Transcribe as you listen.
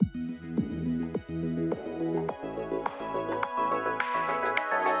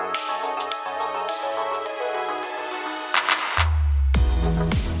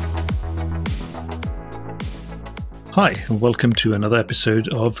Hi, and welcome to another episode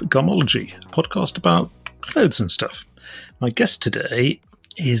of Garmology, a podcast about clothes and stuff. My guest today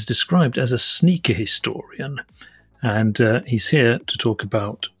is described as a sneaker historian, and he's here to talk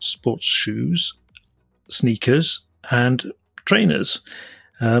about sports shoes, sneakers, and trainers.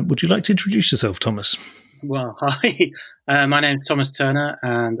 Would you like to introduce yourself, Thomas? Well, hi. My name is Thomas Turner,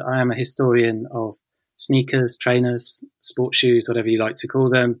 and I am a historian of sneakers, trainers, sports shoes, whatever you like to call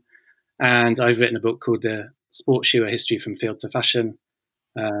them. And I've written a book called The Sports Shoe: A History from Field to Fashion.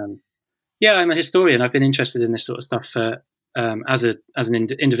 I'm a historian. I've been interested in this sort of stuff for, as an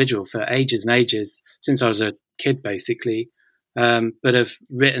individual for ages and ages, since I was a kid, basically. But I've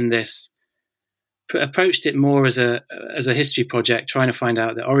written this, approached it more as a history project, trying to find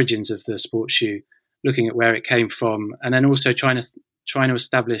out the origins of the sports shoe, looking at where it came from, and then also trying to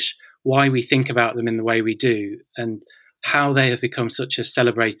establish why we think about them in the way we do, and how they have become such a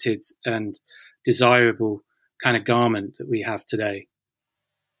celebrated and desirable kind of garment that we have today.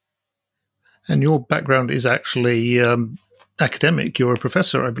 And your background is actually academic. You're a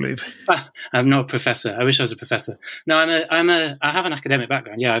professor, I believe. I'm not a professor. I wish I was a professor. No, I have an academic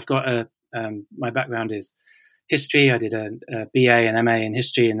background. Yeah, I've got my background is history. I did a BA and MA in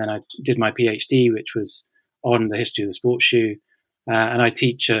history, and then I did my PhD, which was on the history of the sports shoe. And I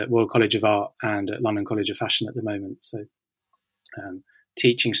teach at Royal College of Art and at London College of Fashion at the moment. So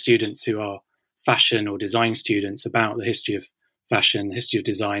teaching students who are fashion or design students about the history of fashion, the history of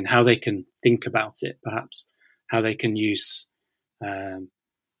design, how they can think about it, perhaps, how they can use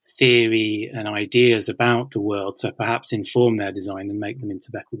theory and ideas about the world to perhaps inform their design and make them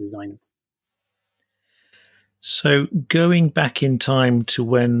into better designers. So going back in time to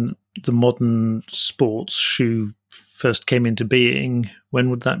when the modern sports shoe first came into being,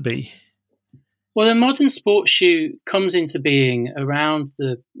 when would that be? Well, the modern sports shoe comes into being around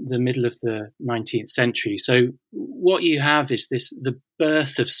the middle of the 19th century. So what you have is the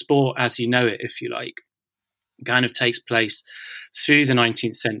birth of sport as you know it, if you like, kind of takes place through the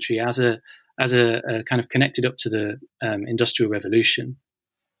 19th century as a kind of connected up to the Industrial Revolution.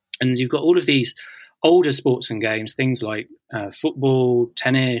 And you've got all of these older sports and games, things like football,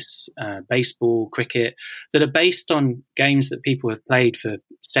 tennis, baseball, cricket, that are based on games that people have played for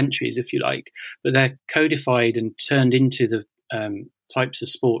centuries, if you like, but they're codified and turned into the types of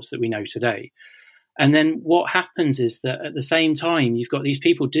sports that we know today. And then what happens is that at the same time, you've got these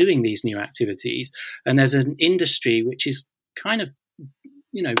people doing these new activities, and there's an industry which is kind of,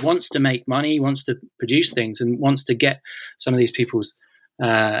 wants to make money, wants to produce things, and wants to get some of these people's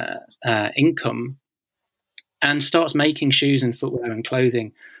income, and starts making shoes and footwear and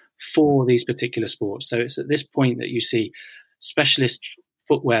clothing for these particular sports. So it's at this point that you see specialist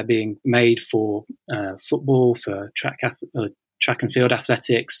footwear being made for football, for track and field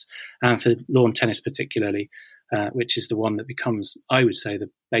athletics, and for lawn tennis particularly, which is the one that becomes, I would say, the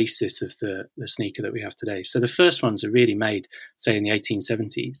basis of the sneaker that we have today. So the first ones are really made, say, in the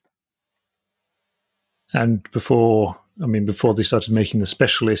 1870s. And before they started making the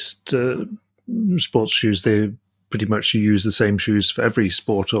specialist sports shoes, they pretty much use the same shoes for every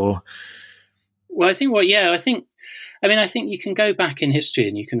sport, or? Well, I think you can go back in history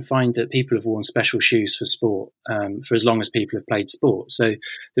and you can find that people have worn special shoes for sport for as long as people have played sport. So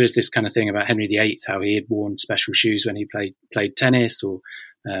there is this kind of thing about Henry VIII, how he had worn special shoes when he played tennis, or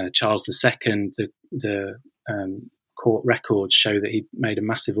Charles II, the court records show that he made a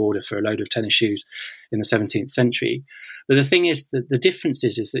massive order for a load of tennis shoes in the 17th century. But the thing is that the difference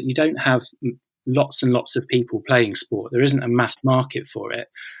is that you don't have lots and lots of people playing sport. There isn't a mass market for it.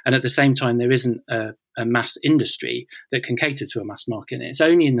 And at the same time, there isn't a mass industry that can cater to a mass market. And it's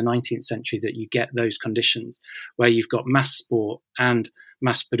only in the 19th century that you get those conditions where you've got mass sport and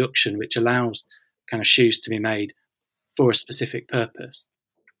mass production, which allows kind of shoes to be made for a specific purpose.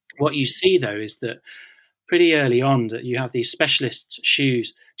 What you see, though, is that pretty early on that you have these specialist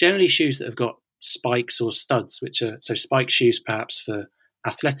shoes, generally shoes that have got spikes or studs, which are so spike shoes perhaps for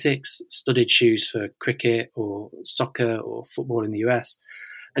athletics, studded shoes for cricket or soccer or football in the US.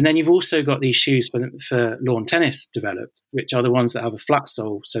 And then you've also got these shoes for lawn tennis developed, which are the ones that have a flat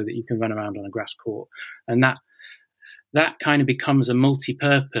sole so that you can run around on a grass court. And that kind of becomes a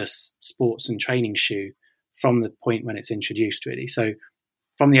multi-purpose sports and training shoe from the point when it's introduced, really. So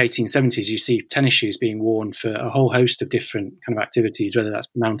from the 1870s, you see tennis shoes being worn for a whole host of different kind of activities, whether that's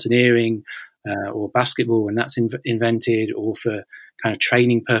mountaineering or basketball when that's invented, or for kind of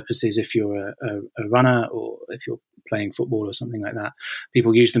training purposes if you're a runner, or if you're playing football or something like that.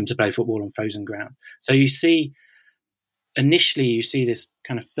 People use them to play football on frozen ground. So initially you see this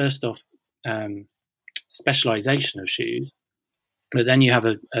kind of first off specialization of shoes, but then you have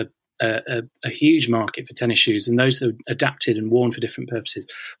a a huge market for tennis shoes, and those are adapted and worn for different purposes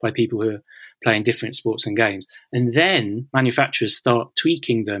by people who are playing different sports and games. And then manufacturers start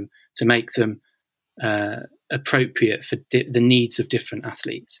tweaking them to make them appropriate for the needs of different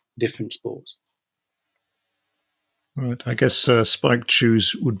athletes, different sports. Right. I guess spiked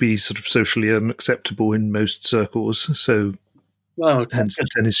shoes would be sort of socially unacceptable in most circles. So, hence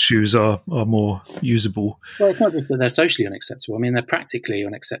tennis shoes are more usable. Well, it's not just that they're socially unacceptable. I mean, they're practically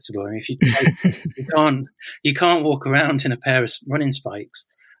unacceptable. I mean, if you can't walk around in a pair of running spikes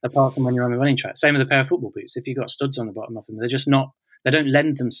apart from when you're on the running track. Same with a pair of football boots. If you've got studs on the bottom of them, they're just not. They don't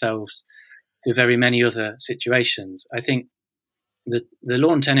lend themselves to very many other situations. I think the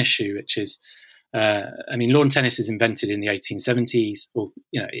lawn tennis shoe, which is, lawn tennis is invented in the 1870s, or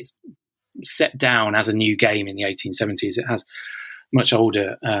it's set down as a new game in the 1870s. It has much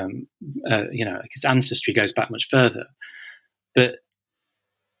older, its ancestry goes back much further. But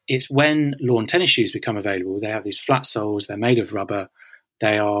it's when lawn tennis shoes become available, they have these flat soles, they're made of rubber,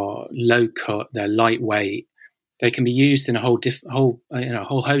 they are low cut, they're lightweight, they can be used in a whole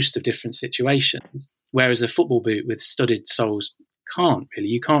host of different situations. Whereas a football boot with studded soles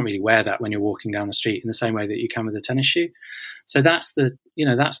you can't really wear that when you're walking down the street in the same way that you can with a tennis shoe. So that's the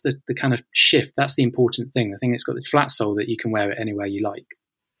kind of shift. That's the important thing. I think it's got this flat sole that you can wear it anywhere you like.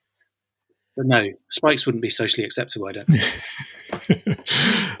 But no, spikes wouldn't be socially acceptable, I don't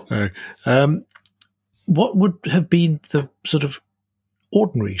think. What would have been the sort of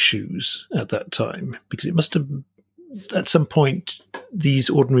ordinary shoes at that time? Because it must have, at some point, these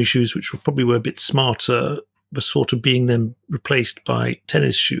ordinary shoes, which probably were a bit smarter, were sort of being then replaced by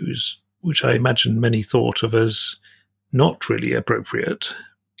tennis shoes, which I imagine many thought of as not really appropriate,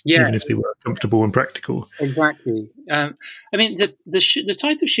 even if they were comfortable and practical. Exactly. The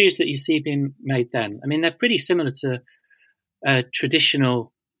type of shoes that you see being made then, they're pretty similar to a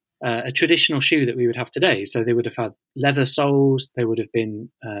traditional shoe that we would have today. So they would have had leather soles, they would have been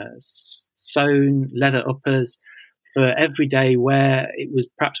sewn leather uppers. For everyday wear, it was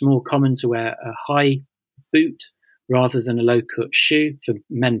perhaps more common to wear a high boot rather than a low-cut shoe, for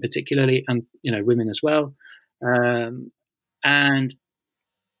men particularly, and women as well. And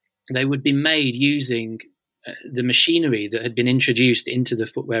they would be made using the machinery that had been introduced into the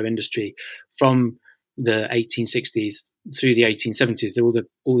footwear industry from the 1860s through the 1870s.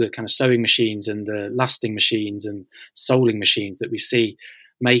 All the kind of sewing machines and the lasting machines and soling machines that we see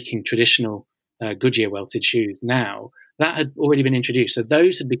making traditional Goodyear welted shoes now, that had already been introduced. So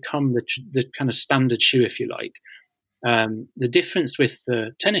those had become the kind of standard shoe, if you like. The difference with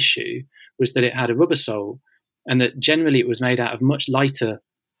the tennis shoe was that it had a rubber sole, and that generally it was made out of much lighter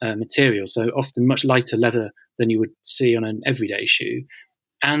material, so often much lighter leather than you would see on an everyday shoe,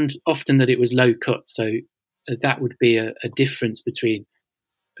 and often that it was low cut. So that would be a difference between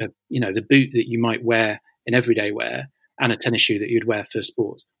the boot that you might wear in everyday wear and a tennis shoe that you'd wear for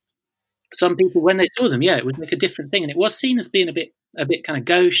sports. Some people, when they saw them, it would make a different thing, and it was seen as being a bit kind of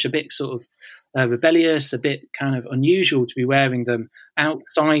gauche, a bit sort of rebellious, a bit kind of unusual to be wearing them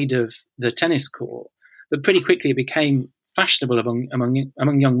outside of the tennis court. But pretty quickly, it became fashionable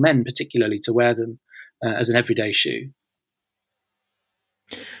among young men, particularly, to wear them as an everyday shoe.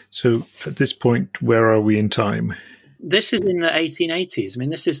 So, at this point, where are we in time? This is in the 1880s.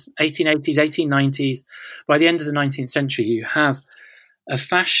 This is 1880s, 1890s. By the end of the 19th century, you have a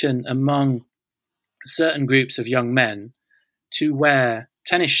fashion among certain groups of young men to wear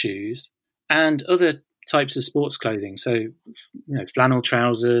tennis shoes and other types of sports clothing. So, flannel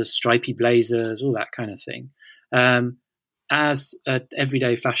trousers, stripy blazers, all that kind of thing, as an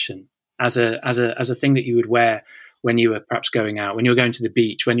everyday fashion, as a thing that you would wear when you were perhaps going out, when you were going to the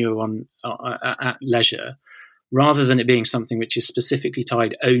beach, when you were at leisure, rather than it being something which is specifically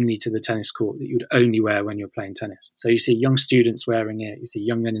tied only to the tennis court that you would only wear when you're playing tennis. So you see young students wearing it, you see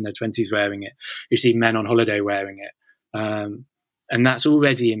young men in their 20s wearing it, you see men on holiday wearing it. And that's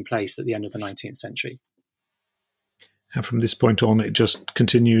already in place at the end of the 19th century. And from this point on, it just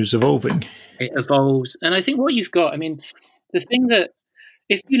continues evolving. It evolves. And I think what you've got, the thing that,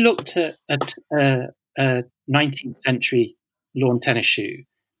 if you looked at a 19th century lawn tennis shoe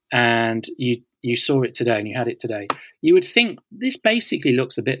and you saw it today and you had it today, you would think this basically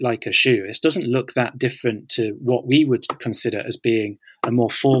looks a bit like a shoe. It doesn't look that different to what we would consider as being a more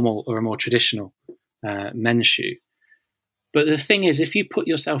formal or a more traditional men's shoe. But the thing is, if you put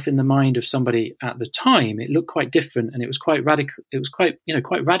yourself in the mind of somebody at the time, it looked quite different, and it was quite radical. It was quite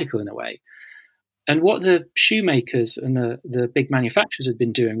radical in a way. And what the shoemakers and the big manufacturers had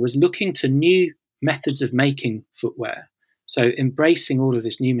been doing was looking to new methods of making footwear. So embracing all of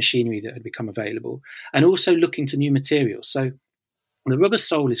this new machinery that had become available, and also looking to new materials. So The rubber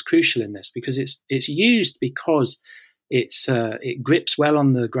sole is crucial in this because it's used because it grips well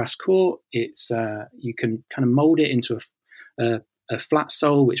on the grass court. You can kind of mold it into a flat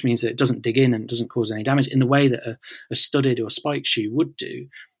sole, which means that it doesn't dig in and doesn't cause any damage in the way that a studded or spiked shoe would do.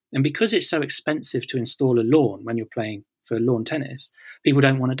 And because it's so expensive to install a lawn when you're playing for lawn tennis, people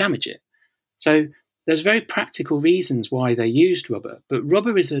don't want to damage it. So there's very practical reasons why they used rubber, but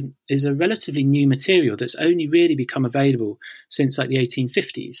rubber is a relatively new material that's only really become available since like the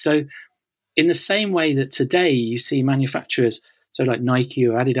 1850s. So in the same way that today you see manufacturers, so like Nike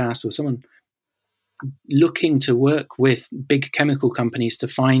or Adidas or someone looking to work with big chemical companies to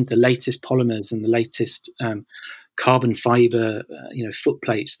find the latest polymers and the latest carbon fiber, foot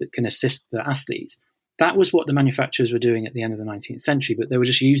plates that can assist the athletes. That was what the manufacturers were doing at the end of the 19th century, but they were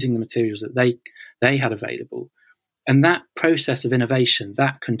just using the materials that they had available. And that process of innovation,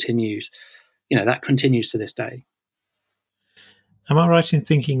 that continues to this day. Am I right in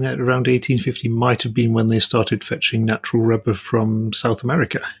thinking that around 1850 might have been when they started fetching natural rubber from South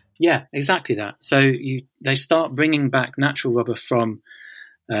America? Yeah, exactly that. So they start bringing back natural rubber from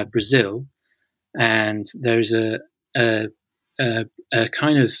Brazil, and there's a kind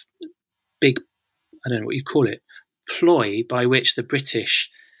of big, I don't know what you call it, ploy by which the British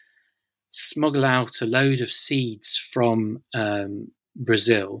smuggle out a load of seeds from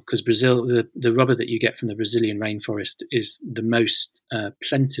Brazil, because Brazil, the rubber that you get from the Brazilian rainforest is the most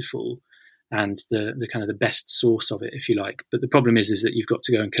plentiful and the kind of the best source of it, if you like. But the problem is that you've got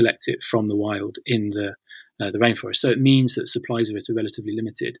to go and collect it from the wild in the rainforest. So it means that supplies of it are relatively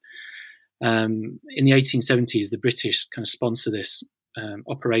limited. In the 1870s, the British kind of sponsor this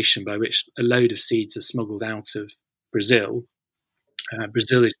operation by which a load of seeds are smuggled out of Brazil.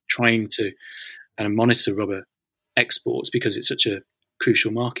 Brazil is trying to monitor rubber exports because it's such a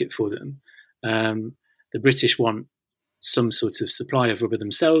crucial market for them. The British want some sort of supply of rubber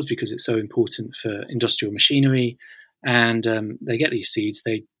themselves because it's so important for industrial machinery, and they get these seeds,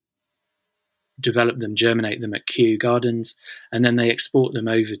 they develop them, germinate them at Kew Gardens, and then they export them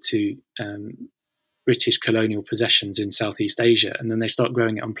over to British colonial possessions in Southeast Asia, and then they start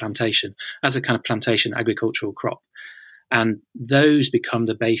growing it on plantation as a kind of plantation agricultural crop. And those become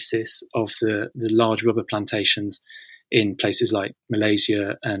the basis of the large rubber plantations in places like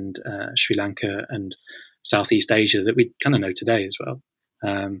Malaysia and Sri Lanka and Southeast Asia that we kind of know today as well.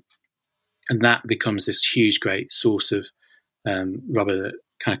 And that becomes this huge, great source of rubber that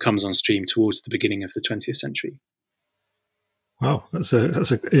kind of comes on stream towards the beginning of the 20th century. Wow, that's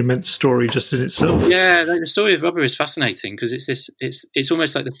an immense story just in itself. Yeah, the story of rubber is fascinating because it's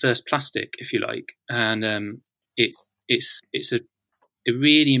almost like the first plastic, if you like, and it's a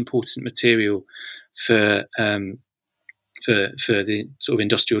really important material for the sort of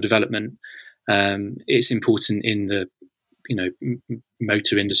industrial development. It's important in the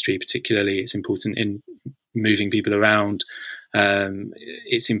motor industry, particularly. It's important in moving people around.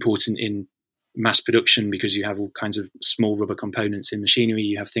 It's important in mass production because you have all kinds of small rubber components in machinery.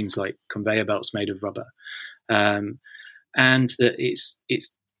 You have things like conveyor belts made of rubber, and that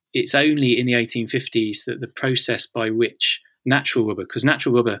it's only in the 1850s that the process by which natural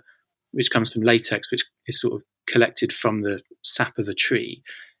rubber, which comes from latex, which is sort of collected from the sap of a tree,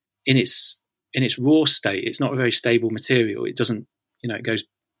 in its raw state, it's not a very stable material. It doesn't, it goes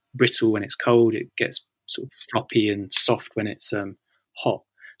brittle when it's cold. It gets sort of floppy and soft when it's hot.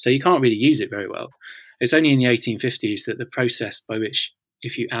 So you can't really use it very well. It's only in the 1850s that the process by which,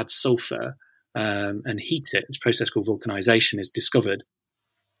 if you add sulfur and heat it, it's a process called vulcanization, is discovered.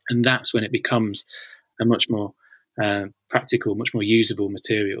 And that's when it becomes a much more practical, much more usable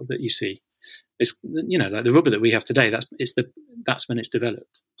material that you see. It's, like the rubber that we have today, that's when it's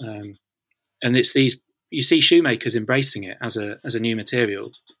developed. And it's these, you see shoemakers embracing it as a new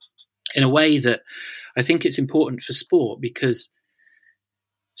material in a way that I think it's important for sport, because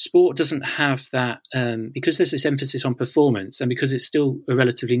sport doesn't have that, because there's this emphasis on performance, and because it's still a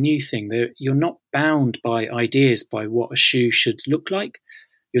relatively new thing. You're not bound by ideas by what a shoe should look like.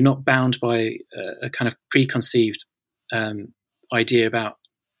 You're not bound by a kind of preconceived idea about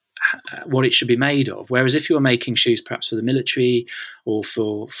what it should be made of. Whereas if you're making shoes perhaps for the military or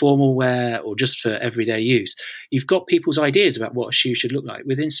for formal wear or just for everyday use, you've got people's ideas about what a shoe should look like.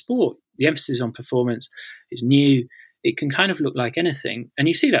 Within sport, the emphasis on performance is new. It can kind of look like anything. And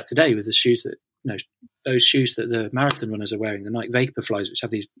you see that today with the shoes that, those shoes that the marathon runners are wearing, the Nike Vaporflies, which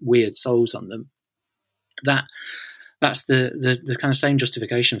have these weird soles on them. That's the kind of same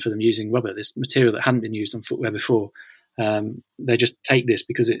justification for them using rubber, this material that hadn't been used on footwear before. They just take this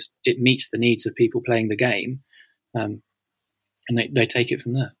because it meets the needs of people playing the game, and they take it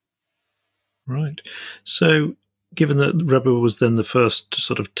from there. Right. So given that rubber was then the first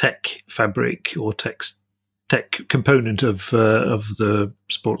sort of tech fabric or tech component of the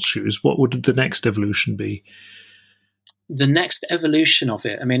sports shoes, what would the next evolution be? The next evolution of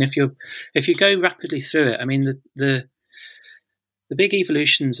it, I mean, if you go rapidly through it, I mean, the big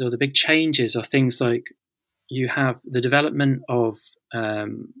evolutions or the big changes are things like you have the development of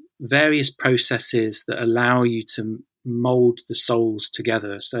various processes that allow you to mold the soles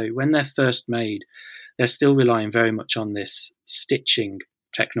together. So when they're first made, they're still relying very much on this stitching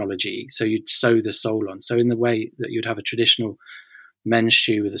technology. So you'd sew the sole on. So in the way that you'd have a traditional men's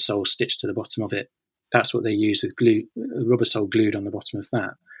shoe with a sole stitched to the bottom of it, that's what they use with glue, rubber sole glued on the bottom of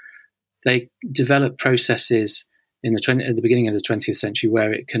that. They develop processes at the beginning of the 20th century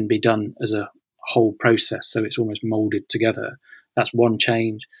where it can be done as a whole process, so it's almost molded together. That's one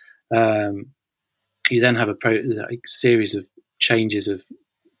change. You then have a series of changes of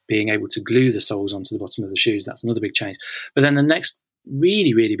being able to glue the soles onto the bottom of the shoes. That's another big change. But then the next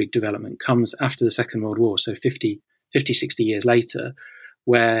really, really big development comes after the Second World War, so 50, 60 years later,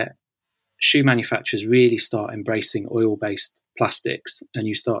 where shoe manufacturers really start embracing oil-based plastics, and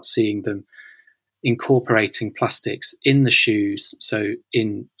you start seeing them incorporating plastics in the shoes, so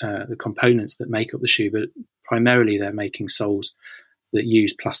in the components that make up the shoe, but primarily they're making soles that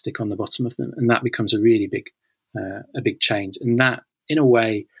use plastic on the bottom of them, and that becomes a really big change. And that, in a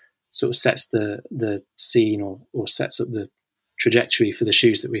way, sort of sets the scene or sets up the trajectory for the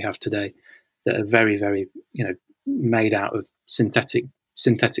shoes that we have today, that are very, very, made out of synthetic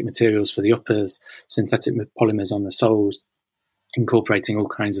materials for the uppers, synthetic polymers on the soles, incorporating all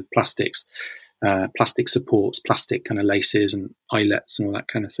kinds of plastics, plastic supports, plastic kind of laces and eyelets and all that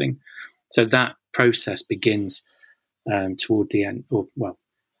kind of thing. So that process begins toward the end,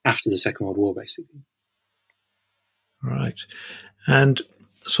 after the Second World War, basically. Right. And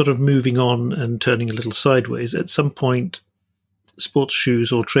sort of moving on and turning a little sideways, at some point, sports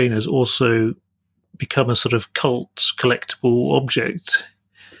shoes or trainers also become a sort of cult collectible object.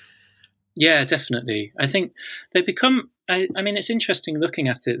 Yeah, definitely. I think they become, I mean, it's interesting looking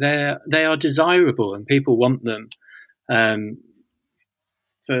at it. They are desirable and people want them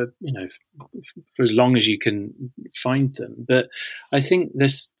for as long as you can find them. But I think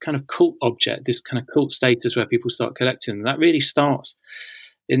this kind of cult object, this kind of cult status where people start collecting them, that really starts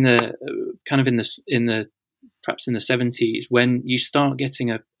perhaps in the 70s, when you start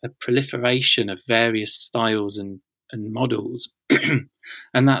getting a proliferation of various styles and models,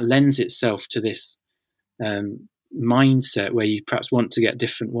 and that lends itself to this mindset where you perhaps want to get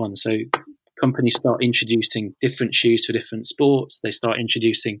different ones. So companies start introducing different shoes for different sports. They start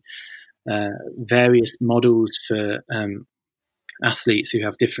introducing various models for athletes who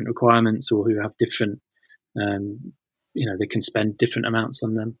have different requirements or who have different, they can spend different amounts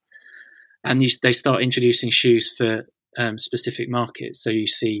on them. And they start introducing shoes for specific markets. So you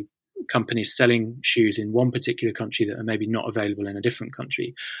see companies selling shoes in one particular country that are maybe not available in a different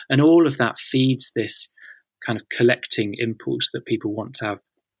country. And all of that feeds this kind of collecting impulse that people want to have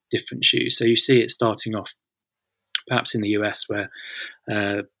different shoes. So you see it starting off perhaps in the US where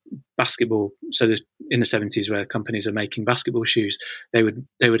basketball, so in the 70s where companies are making basketball shoes, they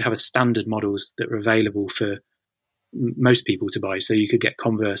would have a standard models that were available for most people to buy. So you could get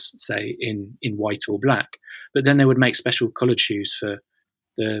Converse, say, in white or black, but then they would make special coloured shoes for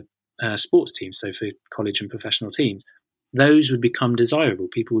the sports teams, so for college and professional teams. Those would become desirable.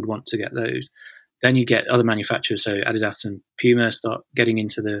 People would want to get those. Then you get other manufacturers, so Adidas and Puma start getting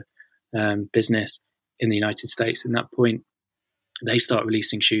into the business in the United States. At that point, they start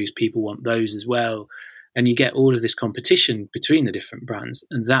releasing shoes. People want those as well. And you get all of this competition between the different brands,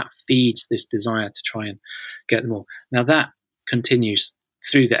 and that feeds this desire to try and get them all. Now that continues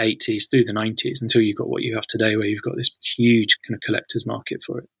through the 80s, through the 90s, until you've got what you have today, where you've got this huge kind of collector's market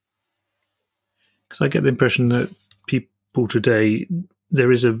for it. Because I get the impression that people today,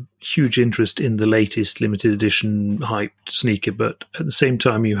 there is a huge interest in the latest limited edition hyped sneaker, but at the same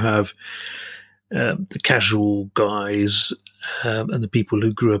time you have the casual guys and the people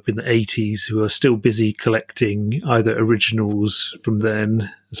who grew up in the 80s who are still busy collecting either originals from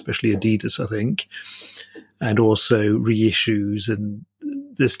then, especially Adidas, I think, and also reissues. And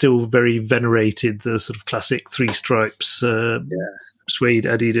they're still very venerated, the sort of classic three stripes suede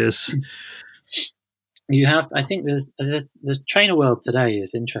Adidas. You have, I think the trainer world today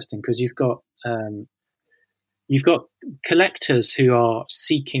is interesting because you've got collectors who are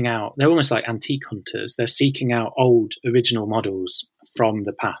seeking out, they're almost like antique hunters. They're seeking out old original models from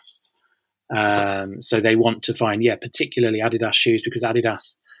the past. So they want to find, particularly Adidas shoes, because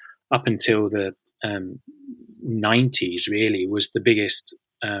Adidas up until the 90s really was the biggest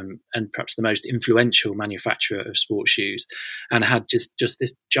and perhaps the most influential manufacturer of sports shoes, and had just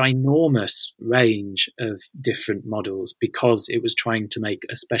this ginormous range of different models because it was trying to make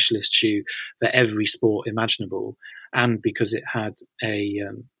a specialist shoe for every sport imaginable, and because it had a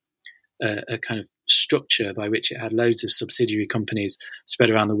kind of structure by which it had loads of subsidiary companies spread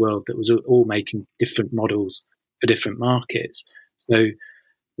around the world that was all making different models for different markets. So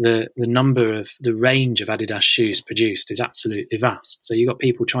the range of Adidas shoes produced is absolutely vast. So you've got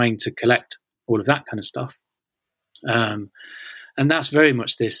people trying to collect all of that kind of stuff. And that's very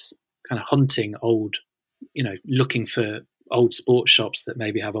much this kind of hunting old, looking for old sports shops that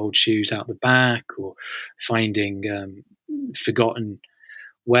maybe have old shoes out the back, or finding forgotten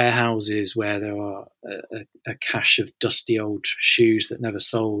warehouses where there are a cache of dusty old shoes that never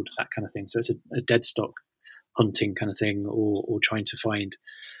sold, that kind of thing. So it's a dead stock hunting kind of thing, or trying to find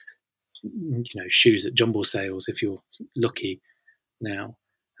shoes at jumble sales if you're lucky now.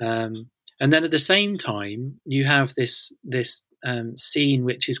 And then at the same time you have this scene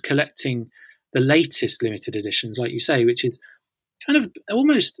which is collecting the latest limited editions, like you say, which is kind of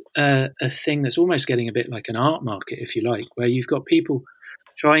almost a thing that's almost getting a bit like an art market, if you like, where you've got people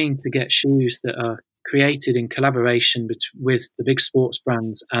trying to get shoes that are created in collaboration with the big sports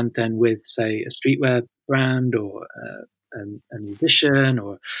brands, and then with, say, a streetwear brand, or a musician,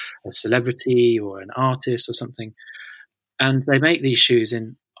 or a celebrity, or an artist, or something. And they make these shoes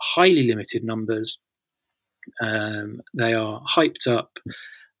in highly limited numbers. They are hyped up,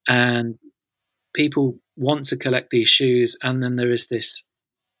 and people want to collect these shoes. And then there is this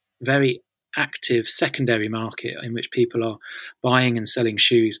very active secondary market in which people are buying and selling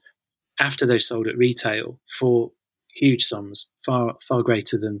shoes after they've sold at retail for huge sums, far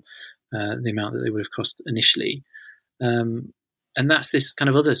greater than the amount that they would have cost initially. And that's this kind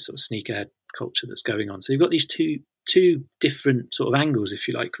of other sort of sneakerhead culture that's going on. So you've got these two different sort of angles, if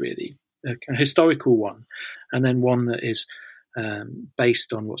you like, really. A kind of historical one, and then one that is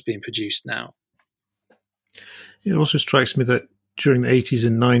based on what's being produced now. It also strikes me that during the 80s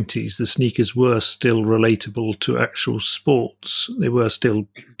and 90s, the sneakers were still relatable to actual sports. They were still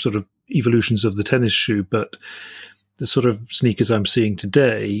sort of evolutions of the tennis shoe, but the sort of sneakers I'm seeing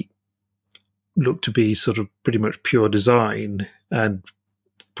today look to be sort of pretty much pure design, and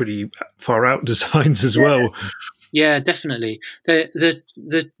pretty far out designs as well. Yeah, definitely. The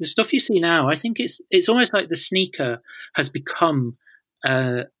stuff you see now, I think it's almost like the sneaker has become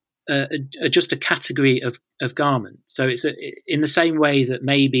just a category of garment. So it's in the same way that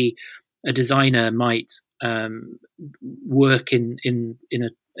maybe a designer might work in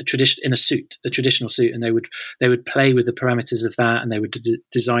a traditional suit, and they would play with the parameters of that, and they would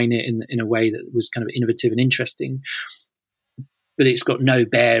design it in a way that was kind of innovative and interesting, but it's got no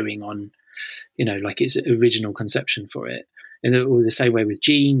bearing on like its original conception for it. And the same way with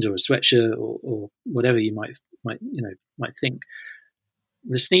jeans or a sweatshirt or whatever you might think.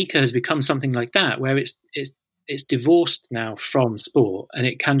 The sneaker has become something like that, where it's divorced now from sport, and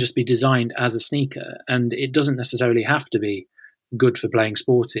it can just be designed as a sneaker, and it doesn't necessarily have to be good for playing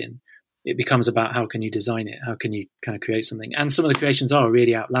sport in. It becomes about how can you design it, how can you kind of create something. And some of the creations are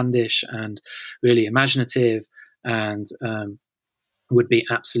really outlandish and really imaginative, and would be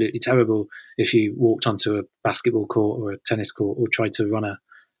absolutely terrible if you walked onto a basketball court or a tennis court or tried to run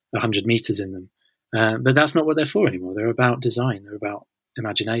 100 meters in them. But that's not what they're for anymore. They're about design. They're about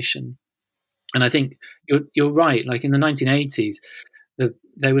imagination. And I think you're right. Like in the 1980s,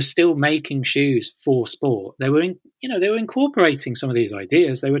 they were still making shoes for sport. They were incorporating some of these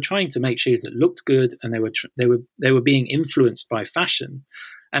ideas. They were trying to make shoes that looked good, and they were being influenced by fashion,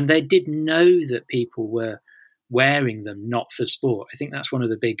 and they did know that people were wearing them not for sport. I think that's one of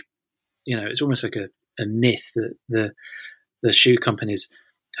the big, it's almost like a myth that the shoe companies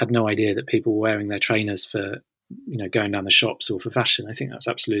had no idea that people were wearing their trainers for, going down the shops or for fashion. I think that's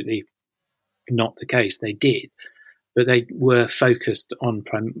absolutely not the case. They did, but they were focused on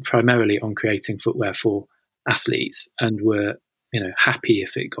primarily on creating footwear for athletes, and were, happy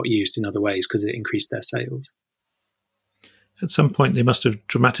if it got used in other ways because it increased their sales. At some point, they must have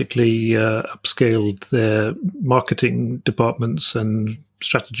dramatically upscaled their marketing departments and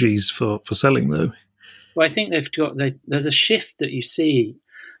strategies for selling, though. Well, I think there's a shift that you see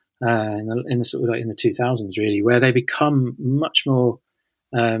in the sort of like in the 2000s, really, where they become much more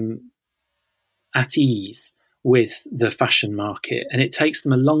at ease with the fashion market, and it takes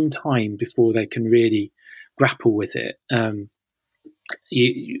them a long time before they can really grapple with it.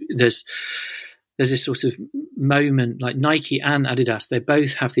 There's this sort of moment, like Nike and Adidas, they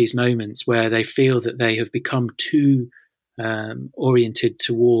both have these moments where they feel that they have become too oriented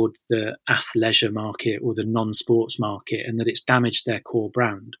toward the athleisure market or the non-sports market, and that it's damaged their core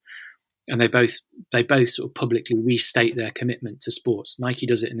brand. And they both sort of publicly restate their commitment to sports. Nike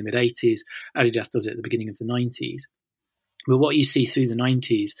does it in the mid-'80s, Adidas does it at the beginning of the '90s. But what you see through the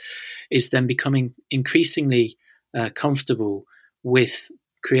 '90s is them becoming increasingly comfortable with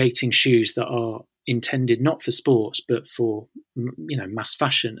creating shoes that are intended not for sports but for mass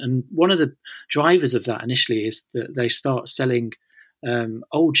fashion. And one of the drivers of that initially is that they start selling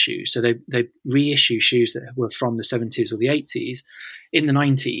old shoes. So they reissue shoes that were from the '70s or the '80s in the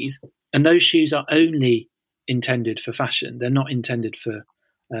 '90s, and those shoes are only intended for fashion. They're not intended for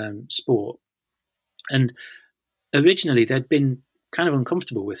sport. And originally they'd been kind of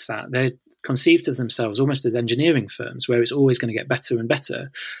uncomfortable with that. They conceived of themselves almost as engineering firms where it's always going to get better and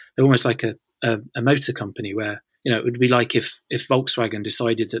better. They're almost like a motor company where, it would be like if Volkswagen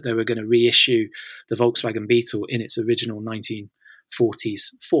decided that they were going to reissue the Volkswagen Beetle in its original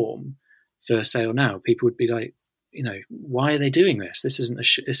 1940s form for sale now. People would be like, why are they doing this? This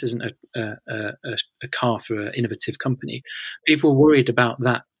isn't a car for an innovative company. People worried about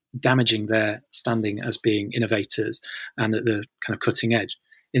that damaging their standing as being innovators and at the kind of cutting edge.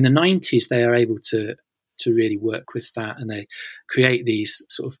 In the '90s, they are able to really work with that, and they create these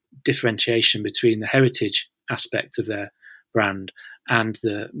sort of differentiation between the heritage aspect of their brand and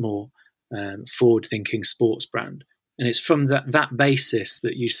the more forward-thinking sports brand. And it's from that basis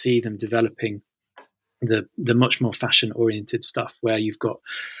that you see them developing the much more fashion-oriented stuff, where you've got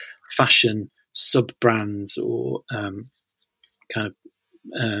fashion sub-brands or kind of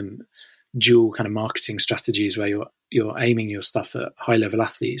dual kind of marketing strategies where you're aiming your stuff at high-level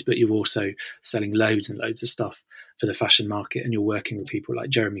athletes, but you're also selling loads and loads of stuff for the fashion market, and you're working with people like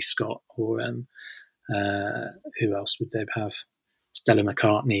Jeremy Scott or who else would they have? Stella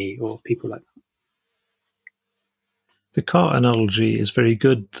McCartney or people like that. The car analogy is very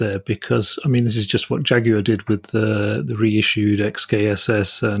good there because, this is just what Jaguar did with the reissued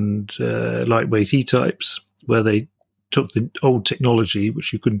XKSS and lightweight E-types, where they took the old technology,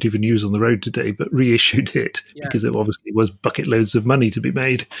 which you couldn't even use on the road today, but reissued it because it obviously was bucket loads of money to be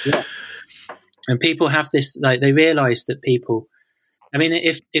made. Yeah. And people have this, they realised that people,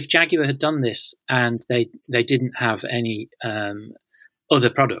 if Jaguar had done this and they didn't have any other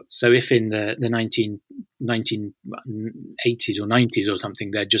products, so if in the 1980s or 90s or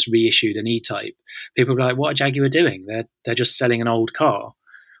something, they'd just reissued an E-type, people were like, what are Jaguar doing? They're just selling an old car.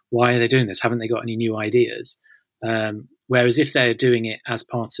 Why are they doing this? Haven't they got any new ideas? Whereas if they're doing it as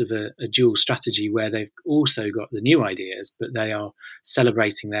part of a dual strategy where they've also got the new ideas, but they are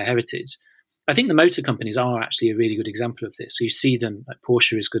celebrating their heritage, I think the motor companies are actually a really good example of this. So you see them, like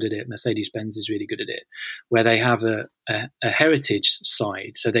Porsche is good at it, Mercedes-Benz is really good at it, where they have a heritage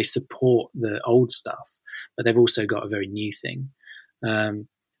side. So they support the old stuff, but they've also got a very new thing. And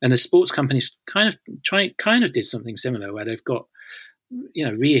the sports companies kind of did something similar, where they've got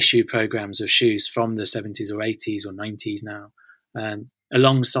reissue programs of shoes from the 70s or 80s or 90s now,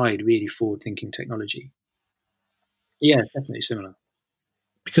 alongside really forward-thinking technology. Yeah, definitely similar.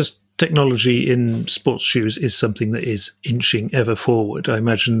 Because technology in sports shoes is something that is inching ever forward. I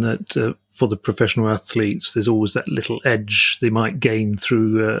imagine that for the professional athletes, there's always that little edge they might gain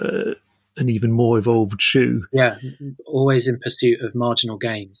through an even more evolved shoe. Yeah, always in pursuit of marginal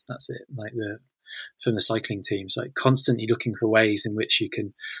gains. That's it. Like from the cycling teams, like constantly looking for ways in which you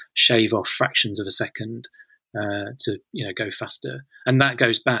can shave off fractions of a second to go faster. And that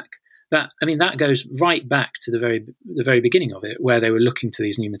goes back. That goes right back to the very beginning of it, where they were looking to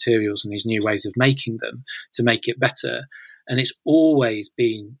these new materials and these new ways of making them to make it better. And it's always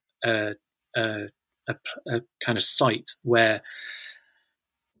been a kind of site where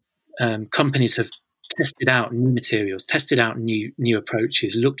companies have tested out new materials, tested out new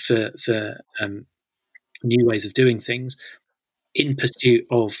approaches, looked for new ways of doing things in pursuit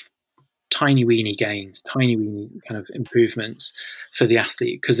of tiny weeny gains, tiny weeny kind of improvements for the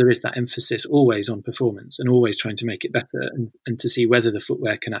athlete, because there is that emphasis always on performance and always trying to make it better and to see whether the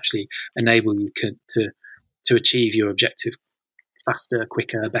footwear can actually enable you to achieve your objective faster,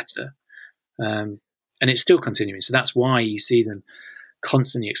 quicker, better. And it's still continuing. So that's why you see them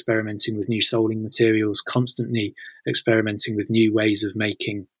constantly experimenting with new soling materials, constantly experimenting with new ways of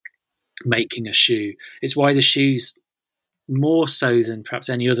making a shoe. It's why the shoes, more so than perhaps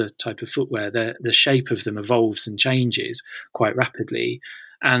any other type of footwear, the shape of them evolves and changes quite rapidly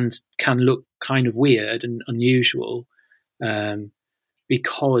and can look kind of weird and unusual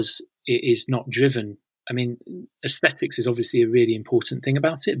because it is not driven. Aesthetics is obviously a really important thing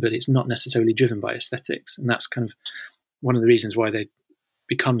about it, but it's not necessarily driven by aesthetics. And that's kind of one of the reasons why they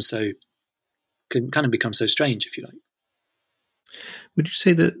can become so strange, if you like. Would you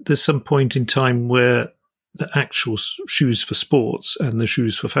say that there's some point in time where the actual shoes for sports and the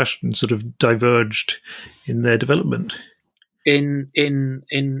shoes for fashion sort of diverged in their development? In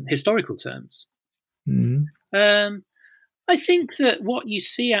historical terms? I think that what you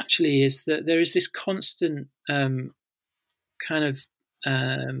see actually is that there is this constant kind of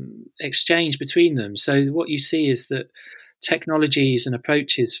exchange between them. So what you see is that technologies and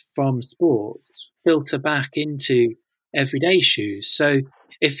approaches from sports filter back into everyday shoes. So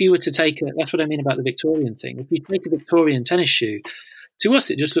if you were to that's what I mean about the Victorian thing. If you take a Victorian tennis shoe, to us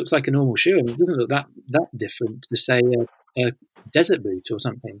it just looks like a normal shoe. I mean, it doesn't look that different to, say, a desert boot or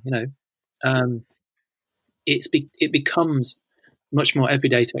something. It becomes much more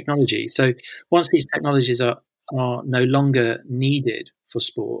everyday technology. So once these technologies are no longer needed for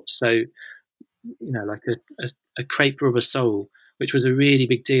sport, so like a crepe rubber sole, which was a really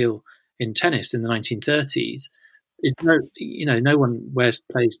big deal in tennis in the 1930s, is no one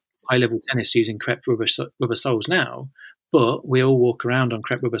plays high level tennis using crepe rubber soles now, but we all walk around on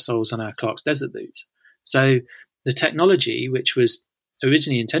crepe rubber soles on our Clarks desert boots. So the technology, which was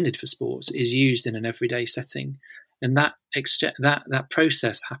originally intended for sports, is used in an everyday setting, and that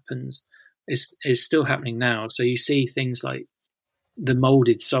process is still happening now. So you see things like the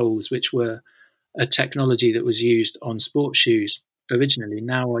molded soles, which were a technology that was used on sports shoes originally,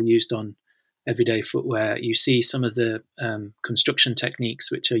 now are used on everyday footwear. You see some of the construction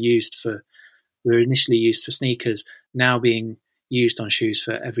techniques which were initially used for sneakers now being used on shoes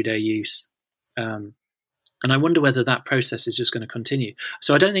for everyday use. And I wonder whether that process is just going to continue.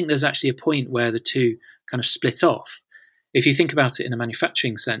 So I don't think there's actually a point where the two kind of split off. If you think about it in a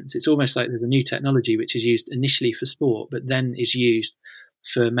manufacturing sense, it's almost like there's a new technology which is used initially for sport, but then is used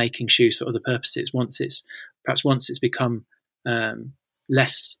for making shoes for other purposes. Once it's become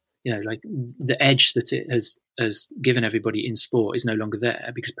less, like the edge that it has given everybody in sport is no longer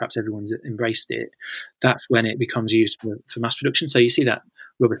there because perhaps everyone's embraced it. That's when it becomes used for mass production. So you see that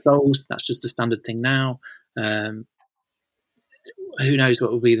rubber soles, that's just a standard thing now. Who knows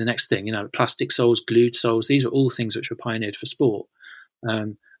what will be the next thing? Plastic soles, glued soles. These are all things which were pioneered for sport,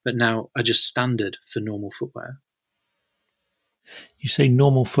 but now are just standard for normal footwear. You say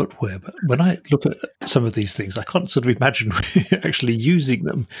normal footwear, but when I look at some of these things, I can't sort of imagine actually using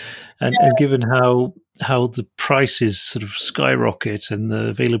them. And given how the prices sort of skyrocket and the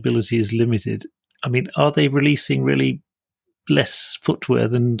availability is limited, I mean, are they releasing really less footwear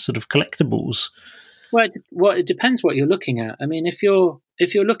than sort of collectibles? Well, it depends what you're looking at. I mean, if you're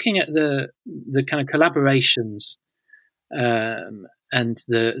looking at the kind of collaborations and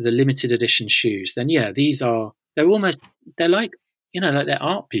the limited edition shoes, then they're like they're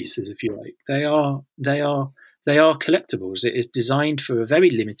art pieces, if you like. They are collectibles. It is designed for a very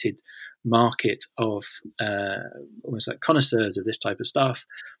limited market of almost like connoisseurs of this type of stuff.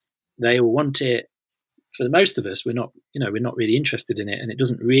 They all want it. For most of us, we're not really interested in it, and it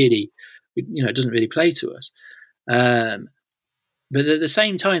doesn't really play to us. But at the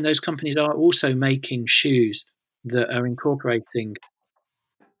same time, those companies are also making shoes that are incorporating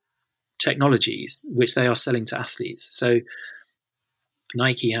technologies which they are selling to athletes. So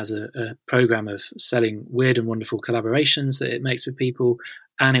Nike has a program of selling weird and wonderful collaborations that it makes with people,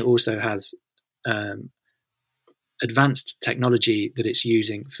 and it also has advanced technology that it's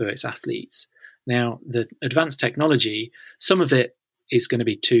using for its athletes. Now, the advanced technology, some of it is going to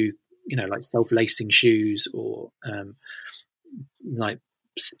be too, like self-lacing shoes or like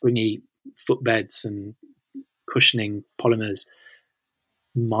springy footbeds and cushioning polymers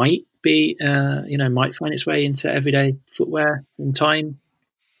might find its way into everyday footwear in time.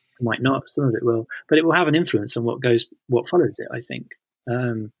 It might not. Some of it will, but it will have an influence on what follows it, I think.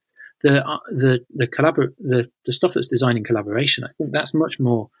 The stuff that's designed in collaboration, I think that's much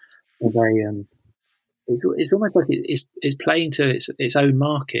more of a it's almost like it's playing to its own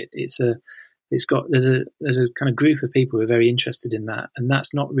market. There's a kind of group of people who are very interested in that, and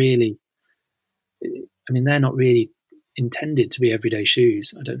that's not really. I mean, they're not really intended to be everyday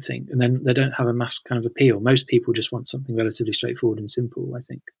shoes, I don't think, and then they don't have a mass kind of appeal. Most people just want something relatively straightforward and simple, I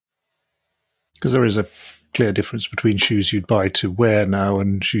think. Because there is a clear difference between shoes you'd buy to wear now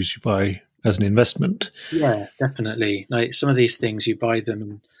and shoes you buy as an investment. Yeah, definitely. Like some of these things, you buy them,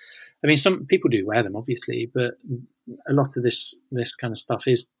 and I mean, some people do wear them, obviously, but a lot of this kind of stuff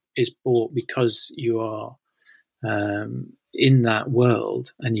is bought because you are in that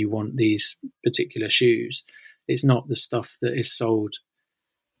world and you want these particular shoes. It's not the stuff that is sold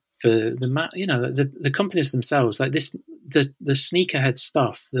for the companies themselves. Like the sneakerhead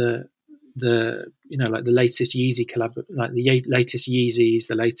stuff, the like the latest Yeezy collab, like the latest Yeezys,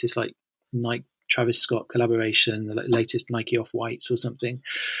 the latest like Nike Travis Scott collaboration, the latest Nike Off-Whites or something,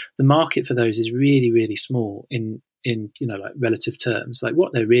 the market for those is really, really small in like relative terms. Like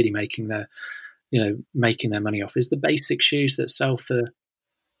what they're really making their money off is the basic shoes that sell for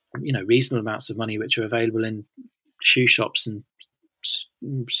reasonable amounts of money, which are available in shoe shops and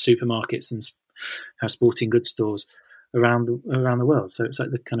supermarkets and sporting goods stores around the world. So it's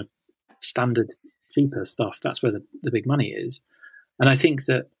like the kind of standard cheaper stuff. That's where the big money is. And I think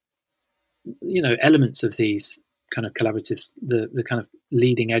that elements of these kind of collaboratives, the kind of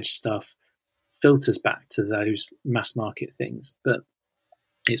leading edge stuff, filters back to those mass market things. But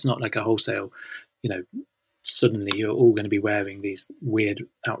it's not like a wholesale, suddenly you're all going to be wearing these weird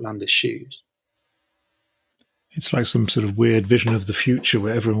outlandish shoes. It's like some sort of weird vision of the future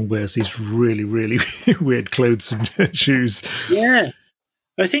where everyone wears these really, really weird clothes and shoes. Yeah,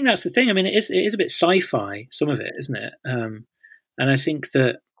 I think that's the thing. I mean, it is a bit sci-fi, some of it, isn't it? And I think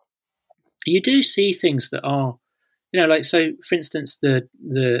that you do see things that are, like, so for instance, the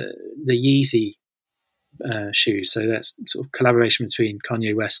Yeezy shoes. So that's sort of collaboration between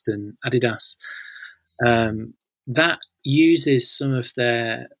Kanye West and Adidas. That uses some of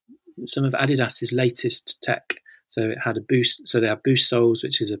Adidas's latest tech. So it had a boost. So they have Boost soles,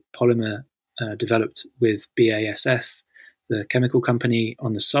 which is a polymer developed with BASF, the chemical company,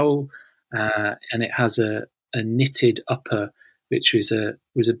 on the sole, and it has a knitted upper, which was a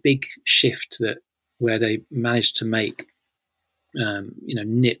big shift where they managed to make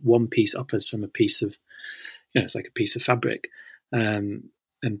knit one-piece uppers from a piece of it's like a piece of fabric, and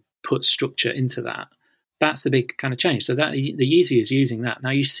put structure into that. That's the big kind of change. So that the Yeezy is using that.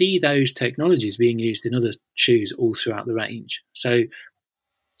 Now you see those technologies being used in other shoes all throughout the range. So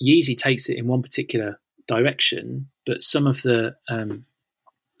Yeezy takes it in one particular direction, but some of the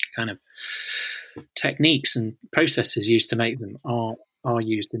kind of techniques and processes used to make them are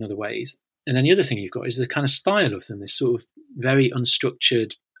used in other ways. And then the other thing you've got is the kind of style of them, this sort of very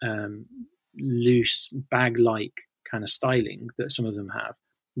unstructured, loose bag-like kind of styling that some of them have.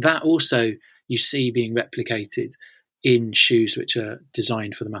 That also you see being replicated in shoes which are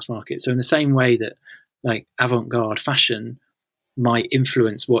designed for the mass market. So in the same way that like avant-garde fashion might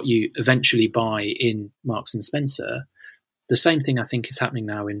influence what you eventually buy in Marks and Spencer, the same thing I think is happening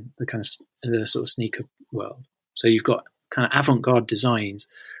now in the kind of the sort of sneaker world. So you've got kind of avant-garde designs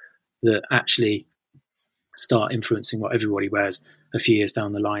that actually start influencing what everybody wears a few years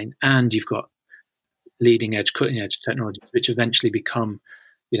down the line, and you've got leading edge, cutting edge technologies which eventually become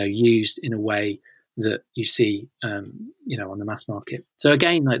used in a way that you see on the mass market. So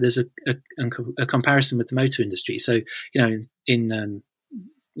again, like there's a comparison with the motor industry. So in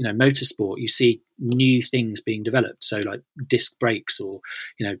motorsport, you see new things being developed. So like disc brakes or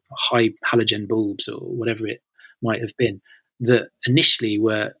high halogen bulbs or whatever it might have been, that initially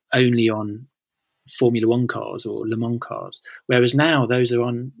were only on Formula One cars or Le Mans cars, whereas now those are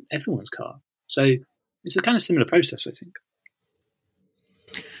on everyone's car. So it's a kind of similar process, I think.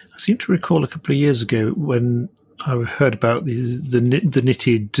 I seem to recall a couple of years ago when I heard about the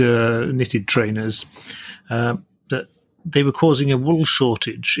knitted trainers, that they were causing a wool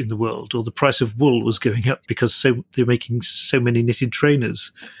shortage in the world, or the price of wool was going up because they're making so many knitted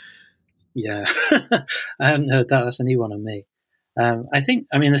trainers. Yeah, I haven't heard that. That's a new one on me.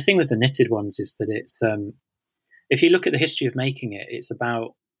 The thing with the knitted ones is that it's if you look at the history of making it, it's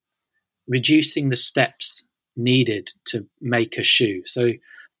about reducing the steps needed to make a shoe. So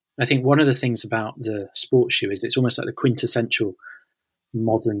I think one of the things about the sports shoe is it's almost like the quintessential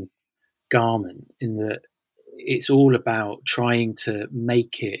modern garment, in that it's all about trying to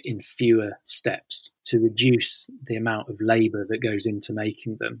make it in fewer steps to reduce the amount of labor that goes into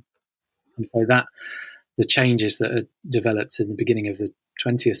making them. And so that the changes that are developed in the beginning of the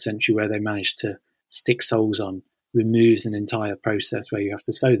 20th century, where they managed to stick soles on, removes an entire process where you have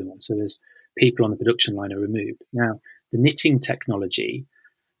to sew them on. So there's people on the production line are removed. Now, the knitting technology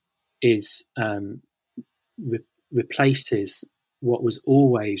is replaces what was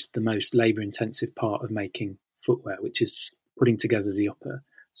always the most labor-intensive part of making footwear, which is putting together the upper.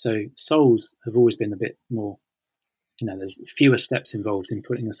 So soles have always been a bit more, there's fewer steps involved in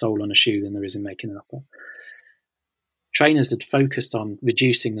putting a sole on a shoe than there is in making an upper. Trainers had focused on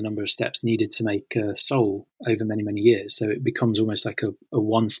reducing the number of steps needed to make a sole over many, many years. So it becomes almost like a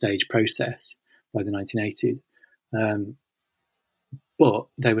one-stage process by the 1980s. But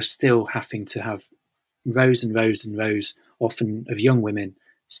they were still having to have rows and rows and rows, often of young women,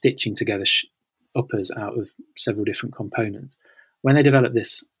 stitching together uppers out of several different components. When they developed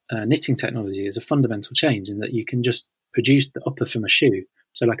this knitting technology, is a fundamental change in that you can just produce the upper from a shoe.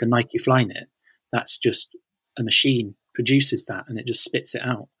 So like a Nike Flyknit, that's just a machine produces that and it just spits it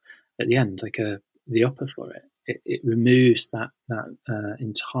out. at the end, like the upper for it. It removes that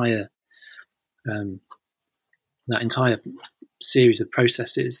entire series of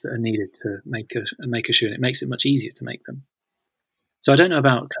processes that are needed to make a shoe, and it makes it much easier to make them. So I don't know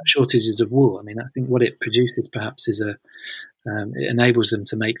about shortages of wool. I mean, I think what it produces perhaps is it enables them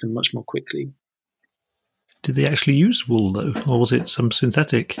to make them much more quickly. Did they actually use wool though, or was it some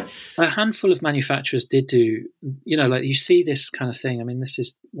synthetic? A handful of manufacturers did do, like you see this kind of thing. I mean, this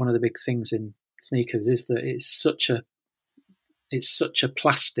is one of the big things in sneakers, is that it's such a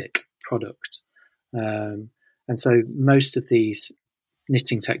plastic product. And so most of these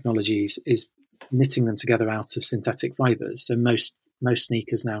knitting technologies is knitting them together out of synthetic fibers. So most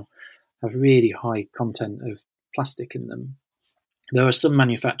sneakers now have really high content of plastic in them. There are some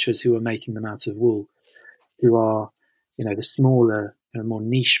manufacturers who are making them out of wool, who are, the smaller and more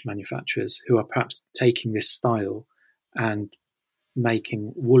niche manufacturers who are perhaps taking this style and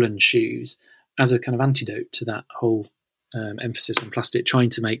making woolen shoes as a kind of antidote to that whole emphasis on plastic, trying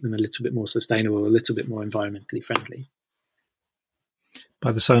to make them a little bit more sustainable, a little bit more environmentally friendly.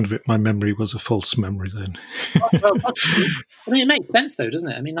 By the sound of it, my memory was a false memory then. Well, I mean, it makes sense though,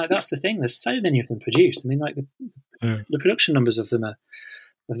 doesn't it? I mean, like, that's the thing. There's so many of them produced. I mean, like the production numbers of them are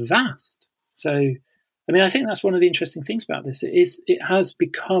vast. So, I mean, I think that's one of the interesting things about this. It has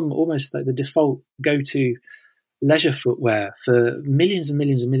become almost like the default go-to leisure footwear for millions and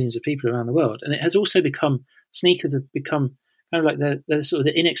millions and millions of people around the world. And it has also sneakers have become kind of like they're sort of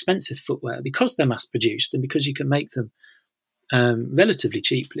the inexpensive footwear because they're mass produced and because you can make them relatively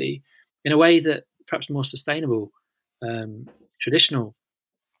cheaply in a way that perhaps more sustainable traditional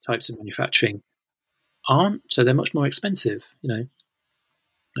types of manufacturing aren't. So they're much more expensive,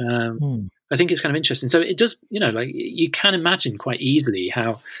 I think it's kind of interesting. So it does, like you can imagine quite easily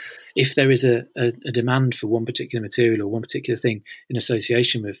how if there is a demand for one particular material or one particular thing in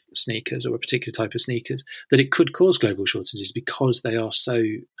association with sneakers or a particular type of sneakers, that it could cause global shortages because they are so,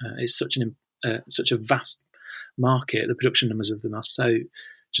 it's such a vast market. The production numbers of them are so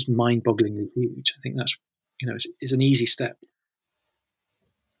just mind-bogglingly huge. I think that's, it's an easy step.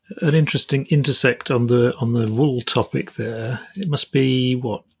 An interesting intersect on the wool topic there. It must be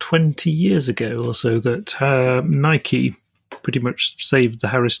 20 years ago or so that Nike pretty much saved the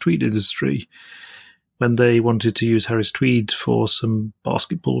Harris Tweed industry when they wanted to use Harris Tweed for some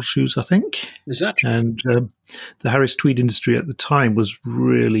basketball shoes, I think. Is that true? And the Harris Tweed industry at the time was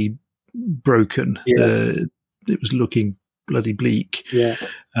really broken. Yeah. It was looking bloody bleak. Yeah.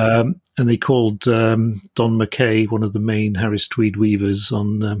 And they called Don McKay, one of the main Harris Tweed weavers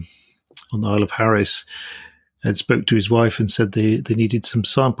on the Isle of Harris, and spoke to his wife and said they needed some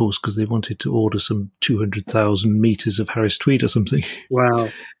samples because they wanted to order some 200,000 meters of Harris Tweed or something. Wow.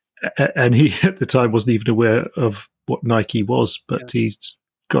 And he at the time wasn't even aware of what Nike was, but he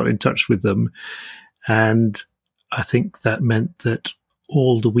got in touch with them. And I think that meant that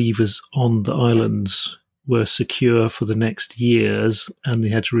all the weavers on the islands were secure for the next years, and they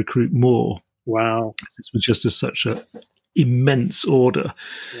had to recruit more. Wow. This was just such an immense order.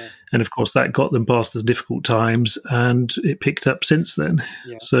 Yeah. And of course, that got them past the difficult times, and it picked up since then.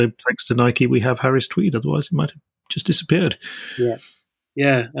 Yeah. So thanks to Nike, we have Harris Tweed. Otherwise, it might have just disappeared. Yeah.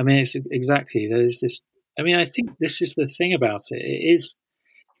 Yeah. I mean, it's exactly. There's this. I mean, I think this is the thing about it. It is.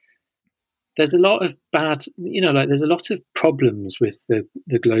 There's a lot of bad. There's a lot of problems with the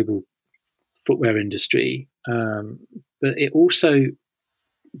global footwear industry, but it also,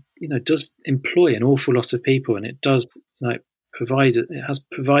 does employ an awful lot of people, and it does it has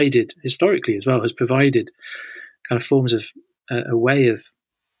provided historically as well, has provided kind of forms of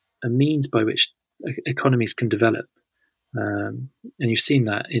a means by which economies can develop, and you've seen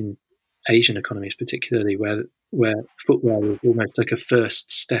that in Asian economies particularly, where footwear is almost like a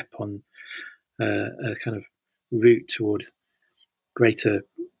first step on a kind of route toward greater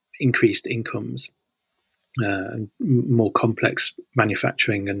increased incomes and more complex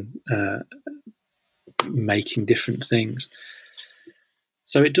manufacturing and making different things.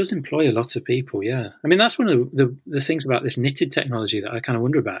 So it does employ a lot of people, yeah. I mean, that's one of the things about this knitted technology that I kind of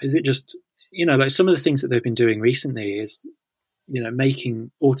wonder about. Is it just, some of the things that they've been doing recently is,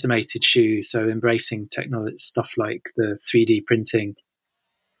 making automated shoes, so embracing technology, stuff like the 3D printing,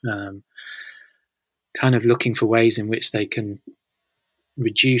 kind of looking for ways in which they can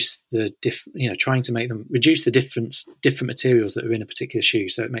reduce trying to make them reduce the different materials that are in a particular shoe,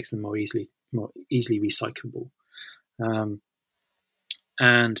 so it makes them more easily recyclable.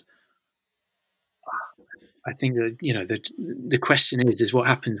 And I think that the question is what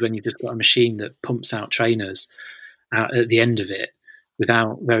happens when you've just got a machine that pumps out trainers out at the end of it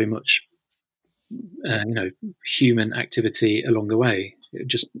without very much human activity along the way. It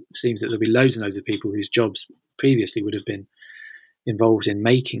just seems that there'll be loads and loads of people whose jobs previously would have been involved in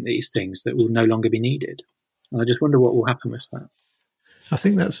making these things that will no longer be needed. And I just wonder what will happen with that. I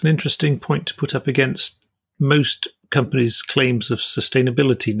think that's an interesting point to put up against most companies' claims of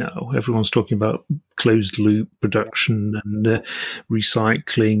sustainability now. Everyone's talking about closed loop production and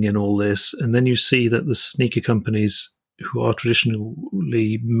recycling and all this. And then you see that the sneaker companies, who are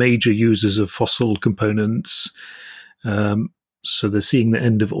traditionally major users of fossil components, so they're seeing the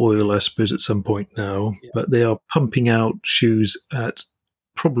end of oil, I suppose, at some point now, but they are pumping out shoes at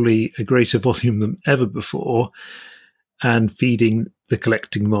probably a greater volume than ever before and feeding the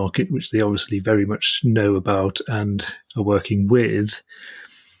collecting market, which they obviously very much know about and are working with.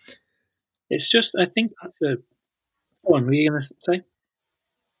 It's just, I think that's a... Go on, were you going to say?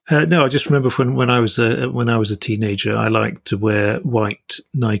 No, I just remember when I was a teenager, I liked to wear white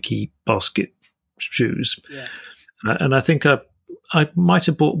Nike basket shoes, and I think I might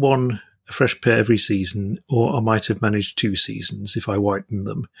have bought a fresh pair every season, or I might have managed 2 seasons if I whitened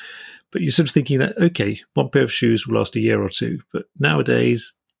them. But you're sort of thinking that, okay, one pair of shoes will last a year or 2, but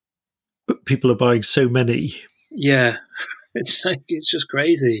nowadays people are buying so many. Yeah, it's just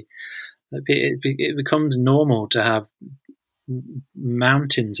crazy. It becomes normal to have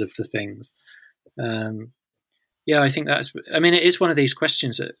mountains of the things. I think it is one of these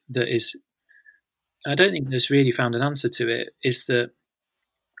questions that is, I don't think there's really found an answer to it, is that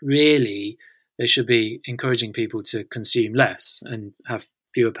really they should be encouraging people to consume less and have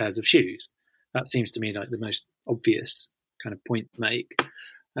fewer pairs of shoes. That seems to me like the most obvious kind of point to make.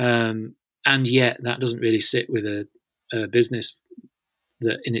 And yet that doesn't really sit with a business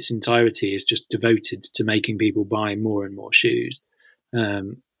that in its entirety is just devoted to making people buy more and more shoes,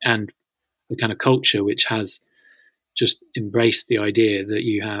 and the kind of culture which has just embraced the idea that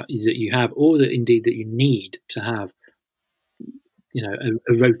you have, or that indeed that you need to have,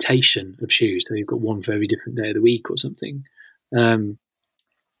 a rotation of shoes. So you've got one for every different day of the week or something.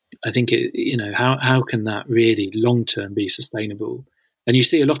 I think how can that really long term be sustainable? And you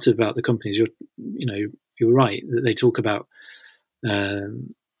see a lot about the companies. You're right that they talk about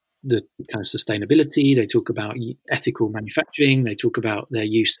the kind of sustainability. They talk about ethical manufacturing. They talk about their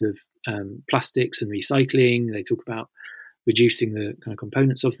use of plastics and recycling. They talk about reducing the kind of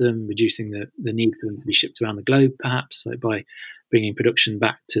components of them, reducing the need for them to be shipped around the globe, perhaps, like by bringing production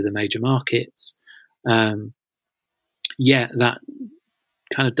back to the major markets. That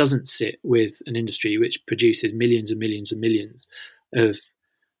kind of doesn't sit with an industry which produces millions and millions and millions of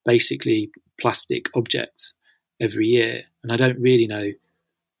basically plastic objects every year. And I don't really know.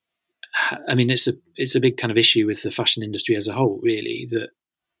 I mean, it's a big kind of issue with the fashion industry as a whole, really, that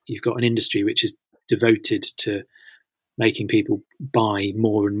you've got an industry which is devoted to making people buy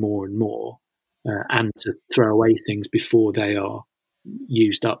more and more and more, and to throw away things before they are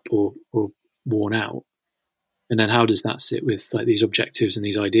used up or worn out. And then how does that sit with like these objectives and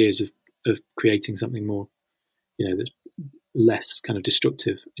these ideas of creating something more, that's less kind of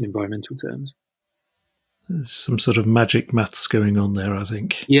destructive in environmental terms? There's some sort of magic maths going on there, I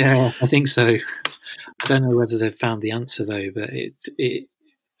think. Yeah, I think so. I don't know whether they've found the answer though, but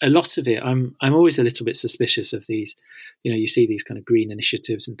a lot of it, I'm always a little bit suspicious of these. You see these kind of green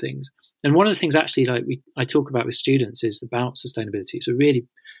initiatives and things. And one of the things actually, like I talk about with students, is about sustainability. So really,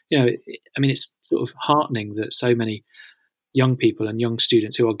 it's sort of heartening that so many young people and young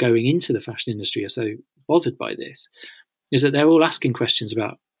students who are going into the fashion industry are so bothered by this. Is that they're all asking questions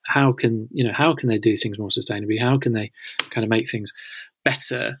about how can they do things more sustainably? How can they kind of make things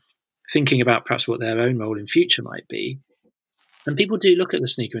better? Thinking about perhaps what their own role in future might be. And people do look at the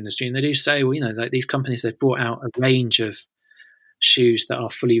sneaker industry and they do say, well, like these companies, they've brought out a range of shoes that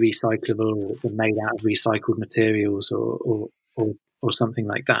are fully recyclable or they're made out of recycled materials or something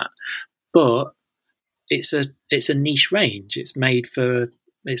like that. But it's a niche range. It's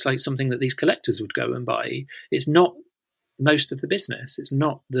like something that these collectors would go and buy. It's not most of the business. It's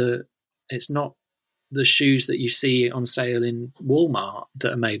not the shoes that you see on sale in Walmart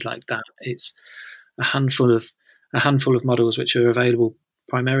that are made like that. It's a handful of models which are available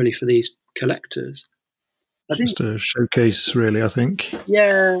primarily for these collectors. Just a showcase, really, I think.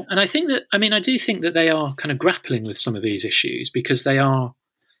 Yeah, and I think that, I do think that they are kind of grappling with some of these issues because they are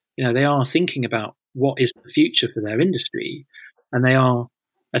thinking about what is the future for their industry, and they are,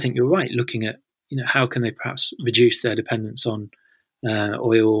 I think you're right, looking at, how can they perhaps reduce their dependence on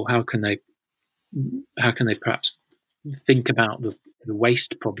oil? How can they perhaps think about the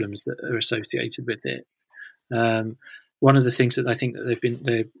waste problems that are associated with it? One of the things that I think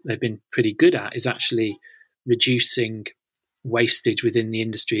that they've been pretty good at is actually reducing wastage within the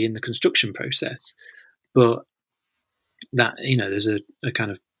industry in the construction process. But that, there's a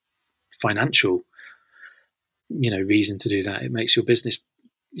kind of financial, reason to do that. It makes your business,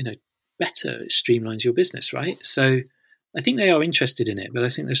 better. It streamlines your business, right? So I think they are interested in it, but I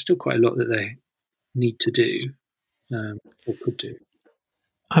think there's still quite a lot that they need to do or could do.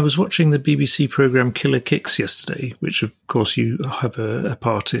 I was watching the BBC programme Killer Kicks yesterday, which of course you have a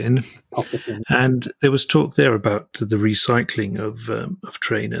part in, and there was talk there about the recycling of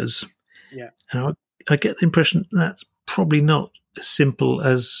trainers. Yeah, and I get the impression that's probably not as simple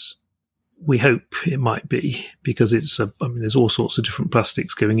as we hope it might be, because there's all sorts of different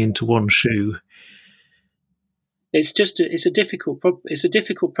plastics going into one shoe. It's a difficult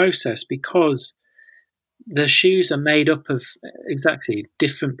process because the shoes are made up of exactly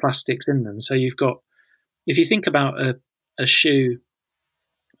different plastics in them. So you've got, if you think about a shoe,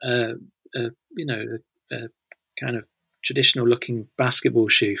 a kind of traditional looking basketball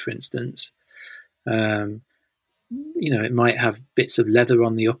shoe, for instance, it might have bits of leather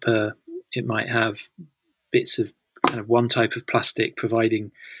on the upper. It might have bits of kind of one type of plastic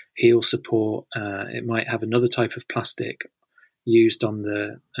providing heel support. It might have another type of plastic used on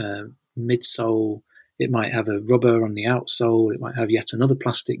the midsole. It might have a rubber on the outsole. It might have yet another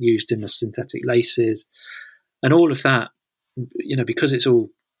plastic used in the synthetic laces. And all of that, because it's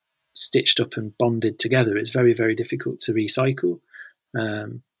all stitched up and bonded together, it's very, very difficult to recycle.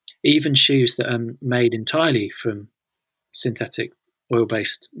 Even shoes that are made entirely from synthetic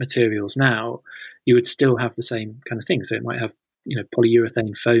oil-based materials now, you would still have the same kind of thing. So it might have,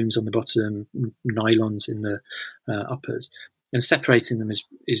 polyurethane foams on the bottom, nylons in the uppers, and separating them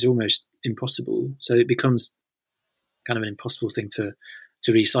is almost impossible. So it becomes kind of an impossible thing to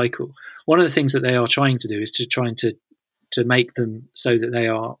recycle. One of the things that they are trying to do is to make them so that they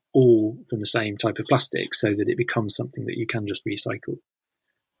are all from the same type of plastic, so that it becomes something that you can just recycle.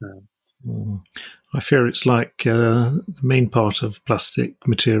 I fear it's like the main part of plastic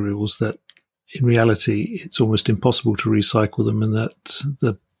materials that in reality it's almost impossible to recycle them, and that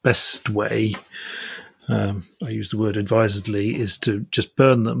the best way, I use the word advisedly, is to just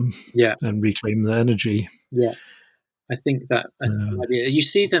burn them and reclaim the energy. Yeah, I think that you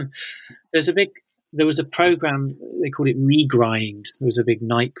see them. There was a program, they called it Regrind. There was a big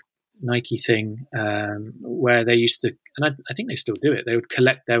Nike thing where they used to, and I think they still do it, they would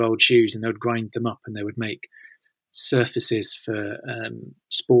collect their old shoes and they would grind them up and they would make surfaces for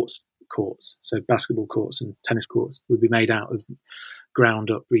sports courts. So basketball courts and tennis courts would be made out of ground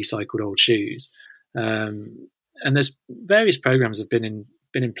up recycled old shoes. And there's various programs have been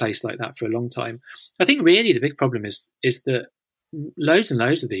in place like that for a long time. I think really the big problem is that loads and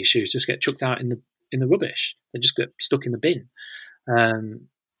loads of these shoes just get chucked out in the rubbish. They just get stuck in the bin.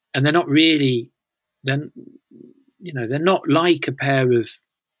 And they're not really, they're not like a pair of,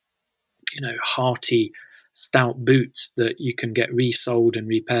 hearty, stout boots that you can get resoled and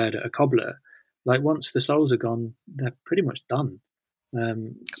repaired at a cobbler. Like once the soles are gone, they're pretty much done.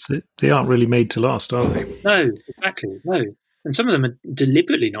 So they aren't really made to last, are they? No, exactly, no. And some of them are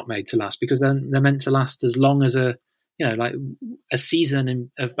deliberately not made to last because they're meant to last as long as like a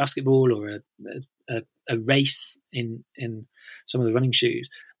season of basketball or a race in some of the running shoes.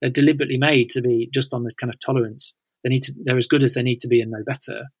 They're deliberately made to be just on the kind of tolerance. They're as good as they need to be and no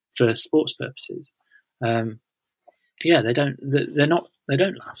better for sports purposes. They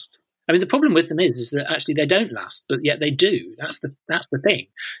don't last. I mean, the problem with them is that actually they don't last, but yet they do. That's the thing.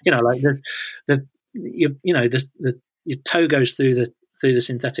 Like your toe goes through the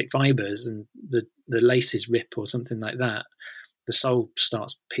synthetic fibers and the laces rip or something like that. The sole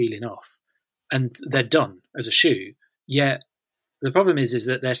starts peeling off, and they're done as a shoe. Yet the problem is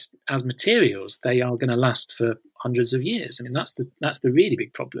that they're, as materials, they are going to last for hundreds of years. I mean, that's the really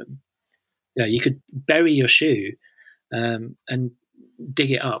big problem. You could bury your shoe and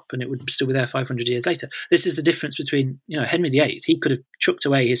dig it up, and it would still be there 500 years later. This is the difference between Henry VIII. He could have chucked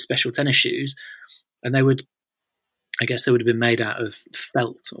away his special tennis shoes, and they would have been made out of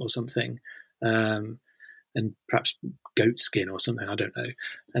felt or something, and perhaps goat skin or something. I don't know.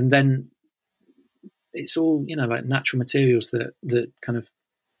 And then it's all like natural materials that kind of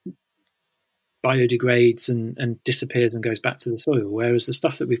biodegrades and disappears and goes back to the soil, whereas the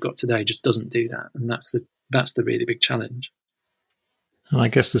stuff that we've got today just doesn't do that, and that's the really big challenge. And I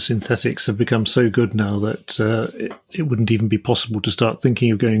guess the synthetics have become so good now that it wouldn't even be possible to start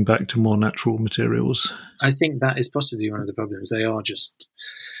thinking of going back to more natural materials. I think that is possibly one of the problems. They are just,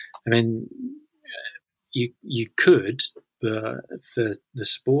 I mean, you could, but for the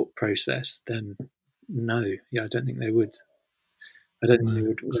sport process, then no. Yeah, I don't think they would. I don't think they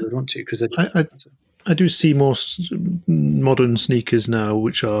would want to, because I do see more modern sneakers now,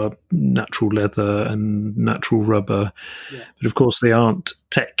 which are natural leather and natural rubber. Yeah. But of course, they aren't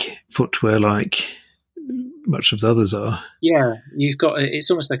tech footwear like much of the others are. Yeah, you've got. It's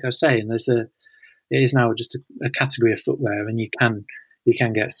almost like I was saying. It is now just a category of footwear, and you can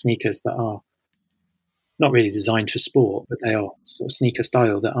get sneakers that are not really designed for sport, but they are sort of sneaker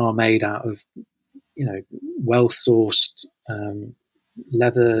style that are made out of, well sourced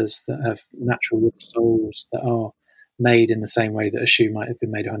leathers that have natural rubber soles that are made in the same way that a shoe might have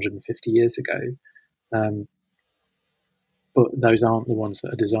been made 150 years ago. But those aren't the ones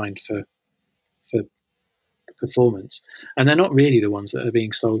that are designed for performance, and they're not really the ones that are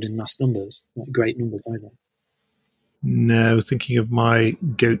being sold in mass numbers, like great numbers either. No, thinking of my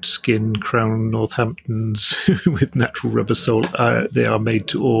goat skin Crown Northamptons with natural rubber sole, they are made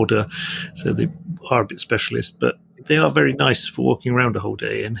to order, so they are a bit specialist, but they are very nice for walking around a whole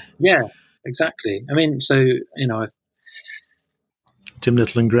day in. Yeah, exactly. I mean, so Tim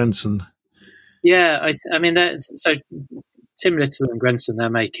Little and Grenson. Yeah, I mean, so Tim Little and Grenson, they're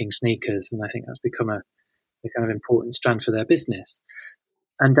making sneakers, and I think that's become a kind of important strand for their business.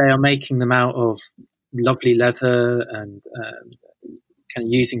 And they are making them out of lovely leather and kind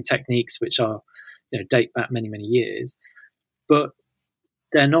of using techniques which are, date back many, many years. But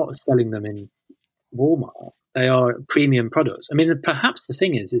they're not selling them in Walmart. They are premium products. I mean, perhaps the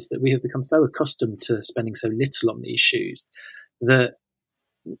thing is that we have become so accustomed to spending so little on these shoes that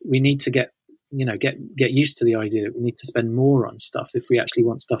we need to get used to the idea that we need to spend more on stuff if we actually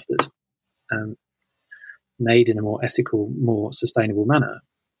want stuff that's made in a more ethical, more sustainable manner.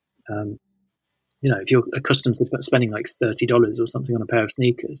 If you're accustomed to spending like $30 or something on a pair of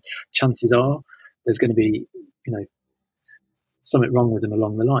sneakers, chances are there's going to be, something wrong with them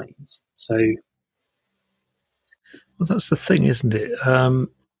along the lines. So, well, that's the thing, isn't it?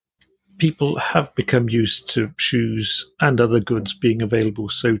 People have become used to shoes and other goods being available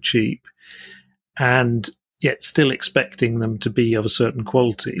so cheap, and yet still expecting them to be of a certain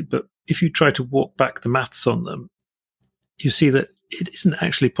quality. But if you try to walk back the maths on them, you see that it isn't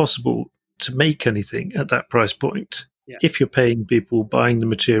actually possible to make anything at that price point. Yeah. If you're paying people, buying the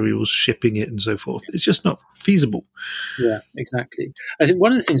materials, shipping it, and so forth, it's just not feasible. Yeah, exactly. I think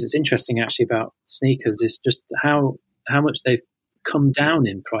one of the things that's interesting actually about sneakers is just how much they've come down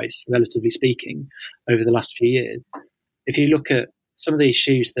in price, relatively speaking, over the last few years. If you look at some of these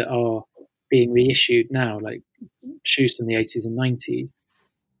shoes that are being reissued now, like shoes from the 80s and 90s,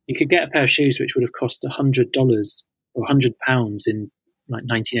 you could get a pair of shoes which would have cost $100 or £100 in like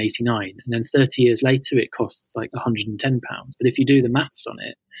 1989, and then 30 years later it costs like £110. But if you do the maths on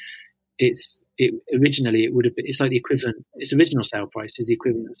it, originally it would have been, it's like the equivalent, its original sale price is the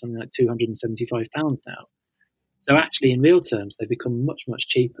equivalent of something like £275 now. So actually, in real terms, they become much, much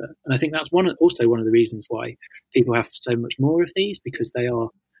cheaper. And I think that's also one of the reasons why people have so much more of these, because they are,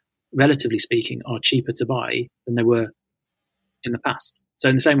 relatively speaking, are cheaper to buy than they were in the past. So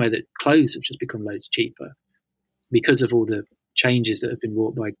in the same way that clothes have just become loads cheaper because of all the changes that have been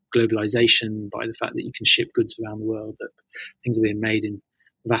wrought by globalization, by the fact that you can ship goods around the world, that things are being made in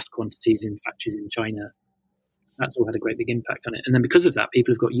vast quantities in factories in China. That's all had a great big impact on it. And then because of that,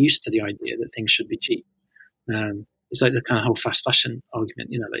 people have got used to the idea that things should be cheap. It's like the kind of whole fast fashion argument,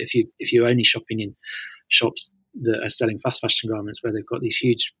 like if you're only shopping in shops that are selling fast fashion garments where they've got these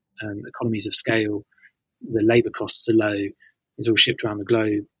huge economies of scale, the labor costs are low, it's all shipped around the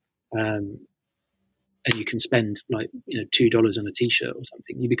globe, and you can spend like $2 on a t-shirt or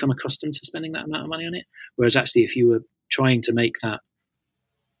something, you become accustomed to spending that amount of money on it. Whereas actually, if you were trying to make that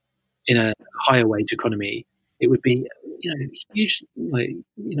in a higher wage economy, it would be huge, that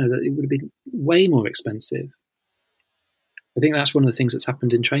it would have been way more expensive. I think that's one of the things that's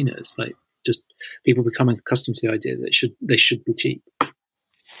happened in trainers, like just people becoming accustomed to the idea that they should be cheap.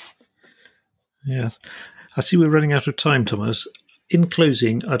 Yes. I see we're running out of time, Thomas. In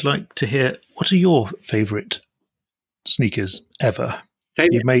closing, I'd like to hear, what are your favourite sneakers ever?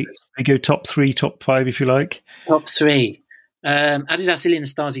 You may go top 3, top 5 if you like. Top 3. Adidas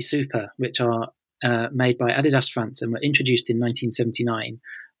Illianastasi Super, which are made by Adidas France and were introduced in 1979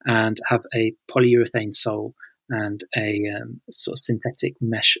 and have a polyurethane sole and a sort of synthetic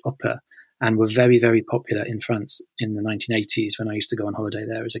mesh upper, and were very, very popular in France in the 1980s when I used to go on holiday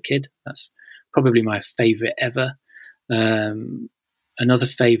there as a kid. That's probably my favourite ever. Another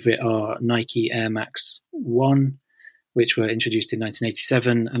favourite are Nike Air Max 1, which were introduced in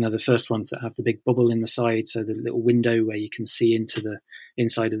 1987, and are the first ones that have the big bubble in the side, so the little window where you can see into the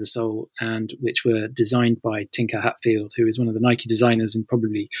inside of the sole, and which were designed by Tinker Hatfield, who is one of the Nike designers and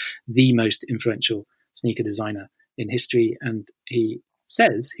probably the most influential sneaker designer in history. And he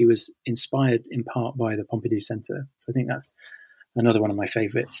says he was inspired in part by the Pompidou Centre. So I think that's another one of my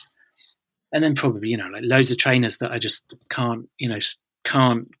favourites. And then probably, like loads of trainers that I just can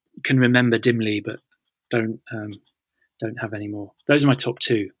remember dimly, but don't have any more. Those are my top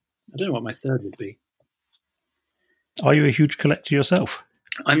two. I don't know what my third would be. Are you a huge collector yourself?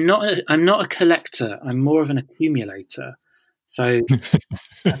 I'm not a collector. I'm more of an accumulator. So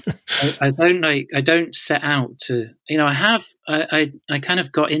I don't set out to, I kind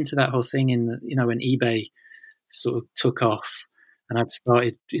of got into that whole thing in when eBay sort of took off, and I'd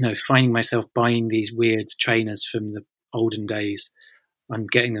started, finding myself buying these weird trainers from the olden days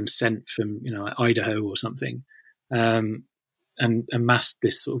and getting them sent from, Idaho or something, and amassed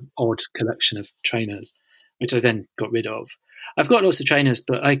this sort of odd collection of trainers, which I then got rid of. I've got lots of trainers,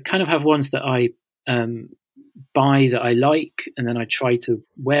 but I kind of have ones that I buy that I like, and then I try to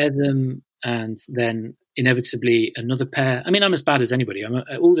wear them, and then inevitably another pair. I mean, I'm as bad as anybody.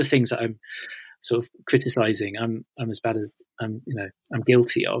 All the things that I'm sort of criticizing, I'm as bad as I'm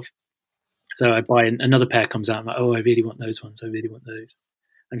guilty of. So I buy another pair comes out, I'm like, oh, I really want those ones. I really want those,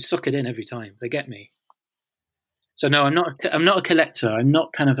 and suck it in every time. They get me. So no, I'm not a collector. I'm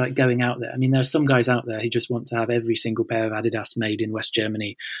not kind of like going out there. I mean, there are some guys out there who just want to have every single pair of Adidas made in West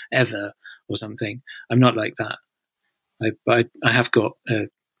Germany ever or something. I'm not like that. I have got a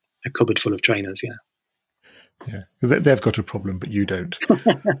cupboard full of trainers, Yeah, they've got a problem, but you don't.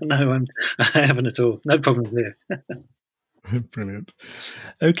 No, I haven't at all. No problem there. Brilliant.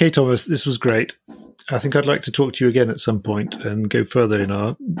 Okay, Thomas, this was great. I think I'd like to talk to you again at some point and go further in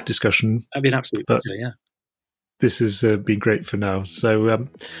our discussion. That'd be an absolute pleasure, yeah. This has been great for now. So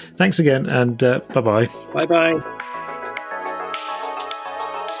thanks again, and bye-bye. Bye-bye.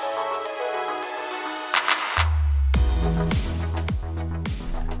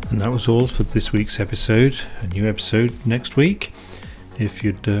 And that was all for this week's episode. A new episode next week. If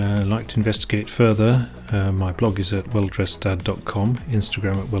you'd like to investigate further, my blog is at welldresseddad.com,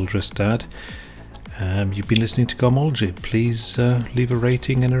 Instagram at welldresseddad. You've been listening to Gomology. Please leave a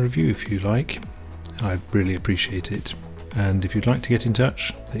rating and a review if you like. I'd really appreciate it. And if you'd like to get in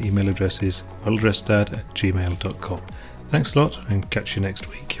touch, the email address is welldresseddad@gmail.com. Thanks a lot, and catch you next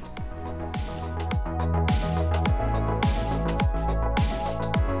week.